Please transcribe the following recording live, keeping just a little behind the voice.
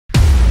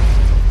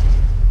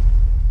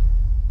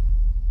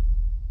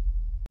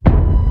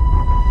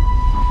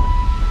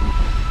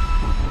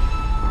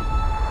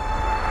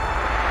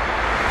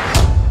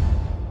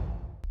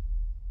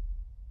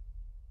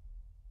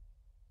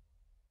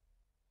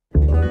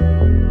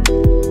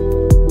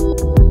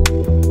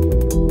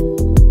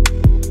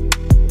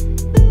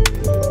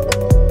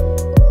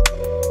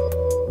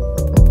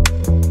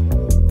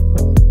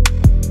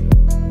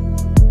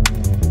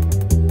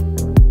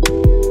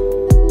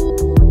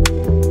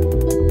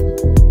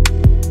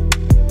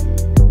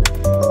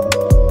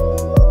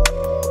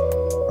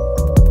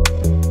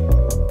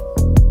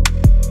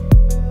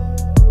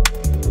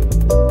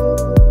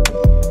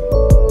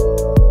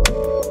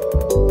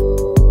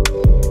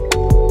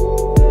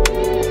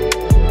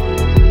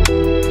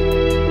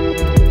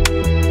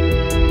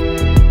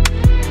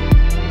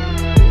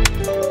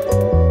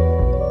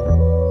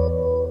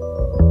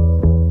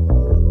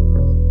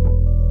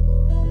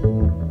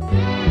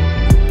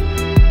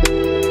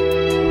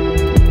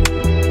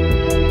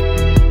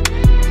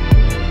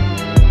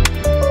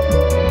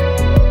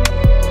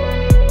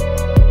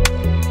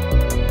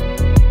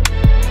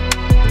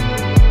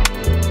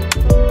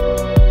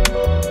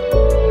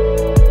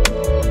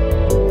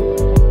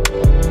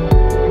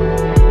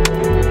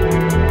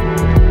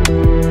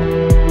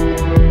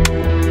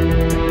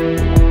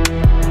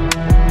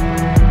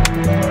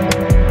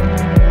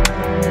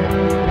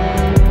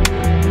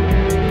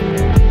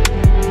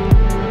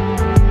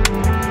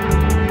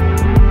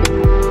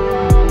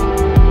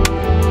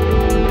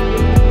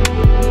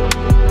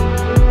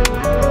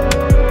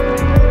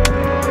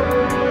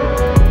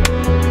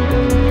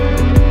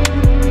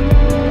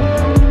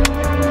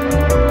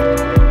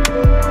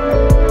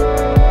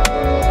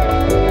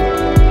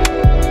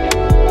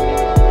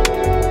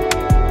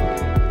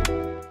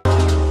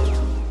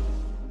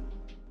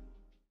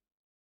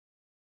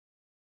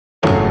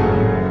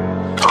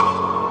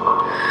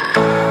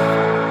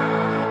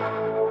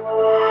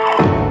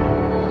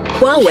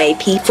Huawei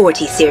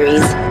P40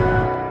 series.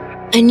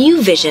 A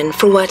new vision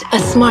for what a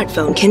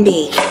smartphone can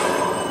be.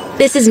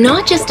 This is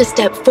not just a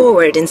step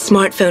forward in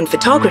smartphone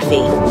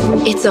photography,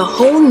 it's a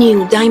whole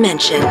new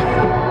dimension.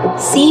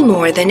 See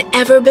more than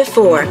ever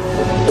before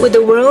with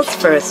the world's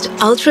first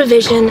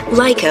UltraVision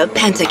Leica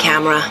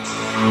Pentacamera.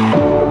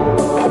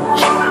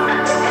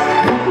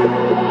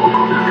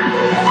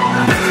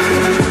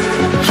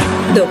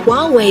 The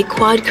Huawei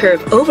Quad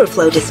Curve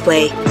Overflow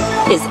display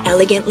is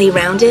elegantly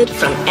rounded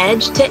from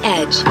edge to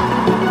edge.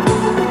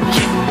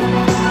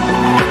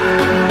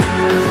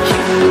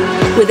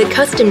 With a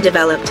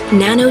custom-developed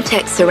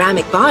nanotech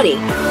ceramic body,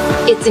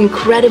 it's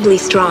incredibly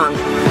strong,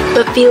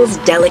 but feels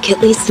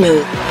delicately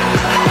smooth.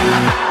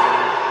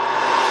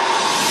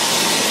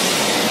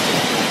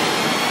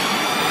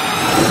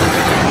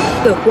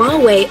 The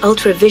Huawei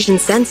UltraVision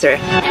sensor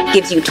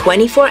gives you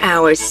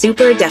 24-hour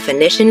super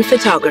definition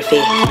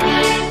photography.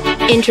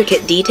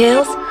 Intricate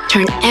details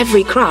turn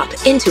every crop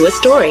into a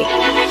story.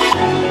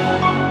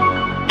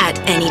 At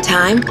any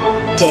time,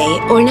 day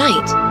or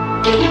night.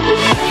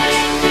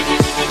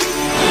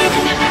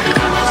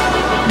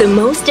 The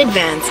most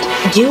advanced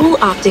dual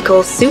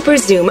optical super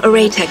zoom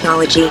array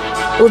technology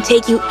will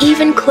take you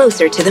even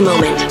closer to the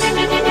moment.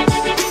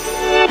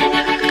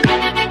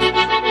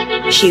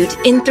 Shoot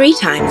in 3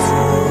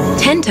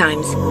 times, 10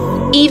 times,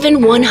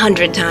 even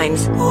 100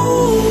 times.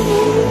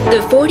 The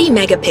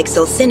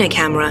 40-megapixel Cine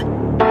camera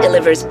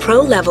delivers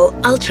pro-level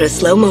ultra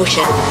slow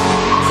motion,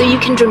 so you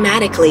can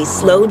dramatically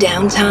slow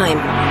down time.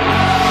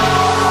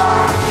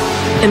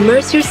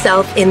 Immerse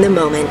yourself in the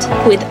moment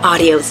with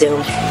Audio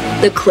Zoom.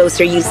 The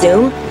closer you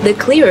zoom, the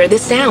clearer the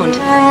sound.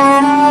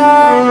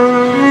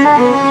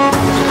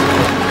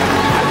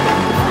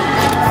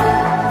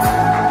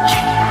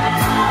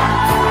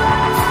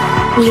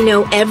 We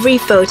know every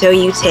photo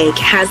you take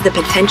has the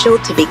potential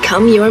to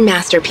become your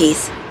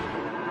masterpiece.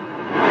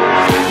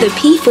 The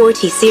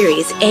P40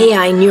 series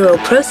AI neural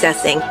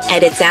processing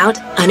edits out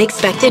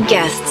unexpected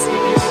guests.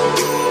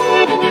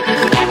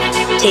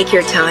 Take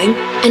your time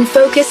and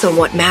focus on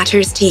what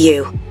matters to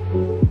you.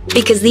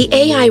 Because the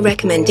AI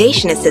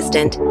recommendation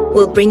assistant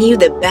will bring you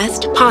the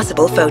best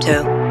possible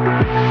photo.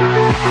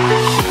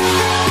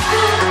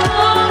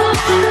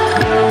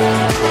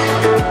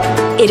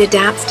 It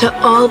adapts to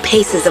all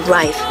paces of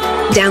life.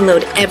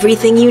 Download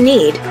everything you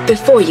need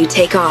before you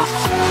take off.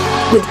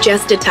 With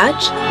just a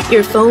touch,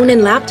 your phone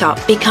and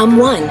laptop become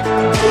one.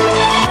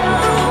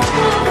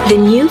 The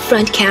new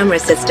front camera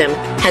system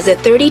has a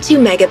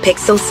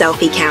 32-megapixel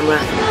selfie camera.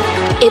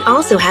 It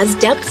also has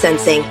depth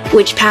sensing,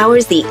 which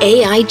powers the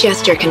AI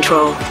gesture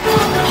control.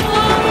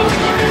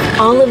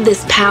 All of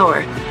this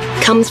power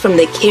comes from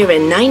the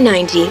Kirin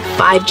 990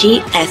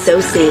 5G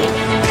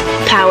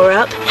SoC. Power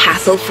up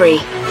hassle-free.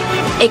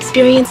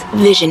 Experience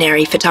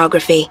visionary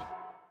photography.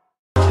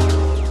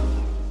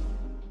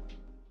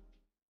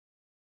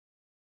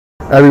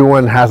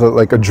 Everyone has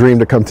a dream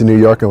to come to New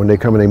York, and when they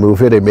come and they move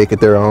here, they make it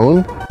their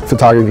own.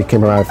 Photography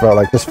came around, I felt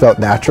like this felt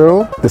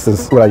natural. This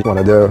is what I want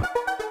to do.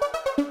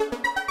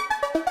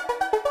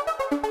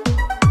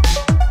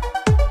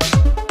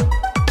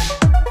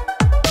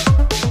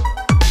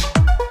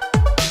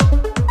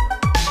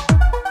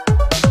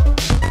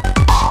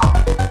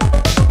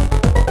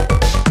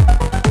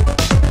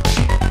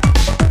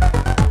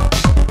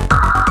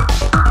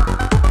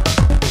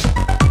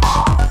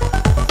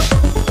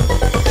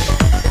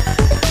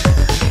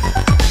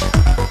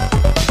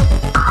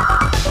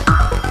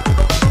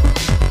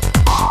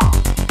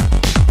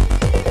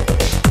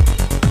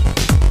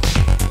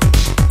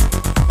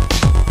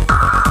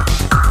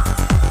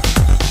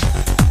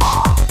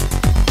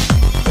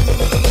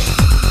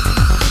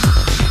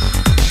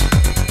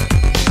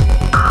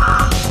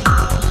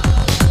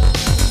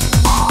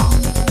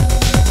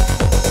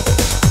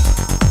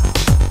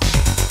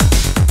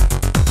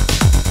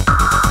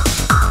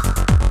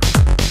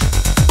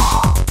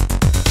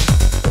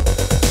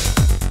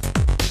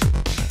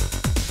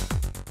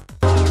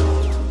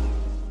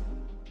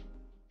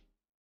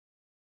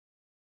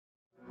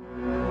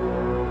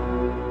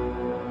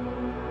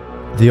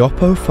 The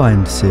Oppo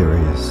Find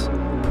series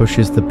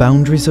pushes the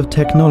boundaries of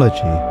technology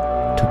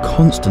to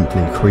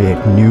constantly create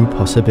new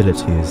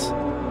possibilities.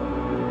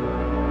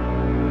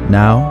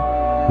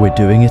 Now, we're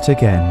doing it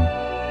again,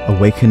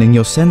 awakening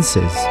your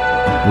senses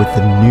with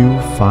the new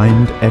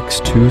Find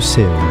X2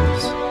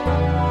 series.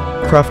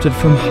 Crafted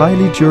from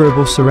highly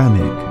durable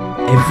ceramic,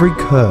 every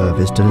curve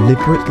is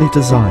deliberately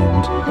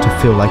designed to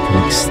feel like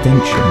an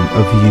extension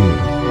of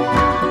you.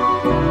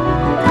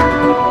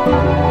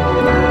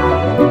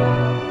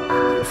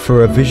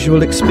 For a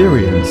visual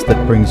experience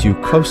that brings you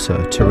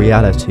closer to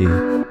reality,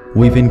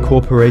 we've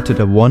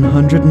incorporated a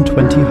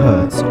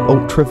 120Hz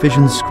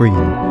UltraVision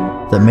screen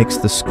that makes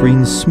the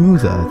screen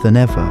smoother than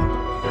ever.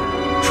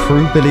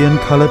 True billion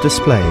color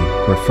display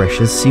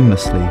refreshes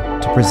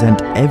seamlessly to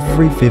present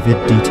every vivid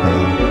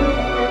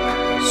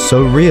detail.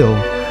 So real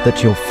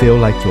that you'll feel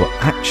like you're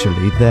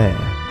actually there.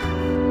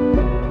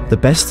 The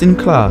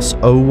best-in-class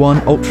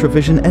O1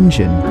 UltraVision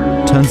engine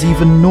turns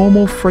even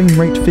normal frame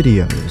rate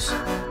videos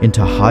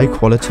into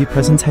high-quality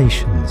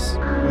presentations.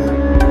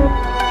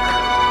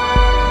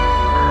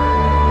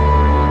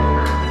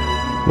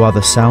 while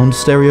the sound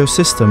stereo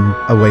system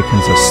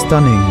awakens a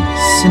stunning,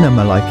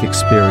 cinema-like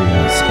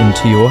experience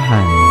into your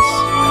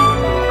hands.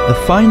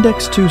 The Find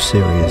X2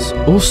 series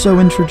also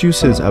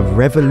introduces a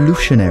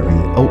revolutionary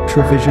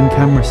UltraVision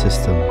camera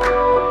system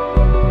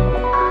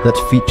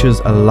that features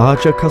a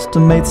larger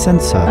custom-made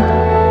sensor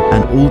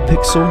and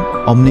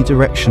all-pixel,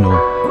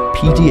 omnidirectional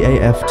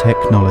PDAF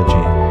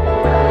technology.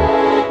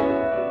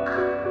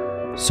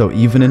 So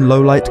even in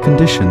low-light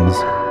conditions,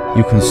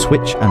 you can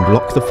switch and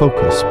lock the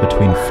focus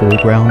between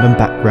foreground and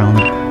background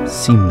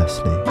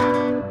seamlessly.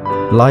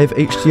 Live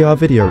HDR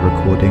video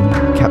recording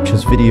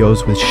captures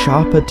videos with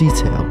sharper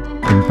detail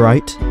in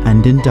bright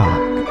and in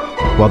dark,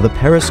 while the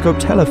periscope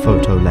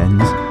telephoto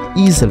lens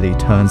easily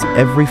turns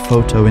every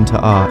photo into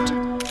art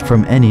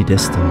from any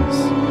distance.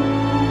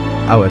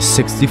 Our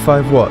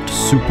 65-watt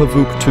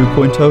SuperVOOC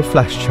 2.0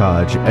 flash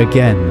charge,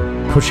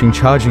 again pushing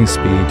charging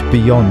speed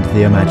beyond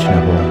the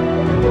imaginable.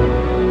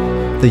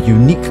 The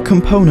unique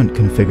component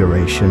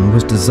configuration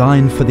was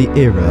designed for the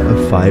era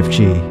of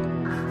 5G.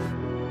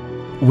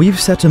 We've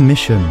set a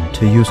mission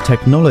to use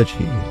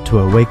technology to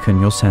awaken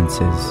your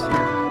senses.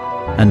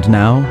 And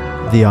now,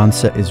 the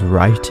answer is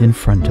right in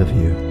front of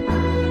you.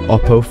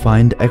 Oppo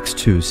Find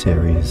X2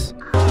 series.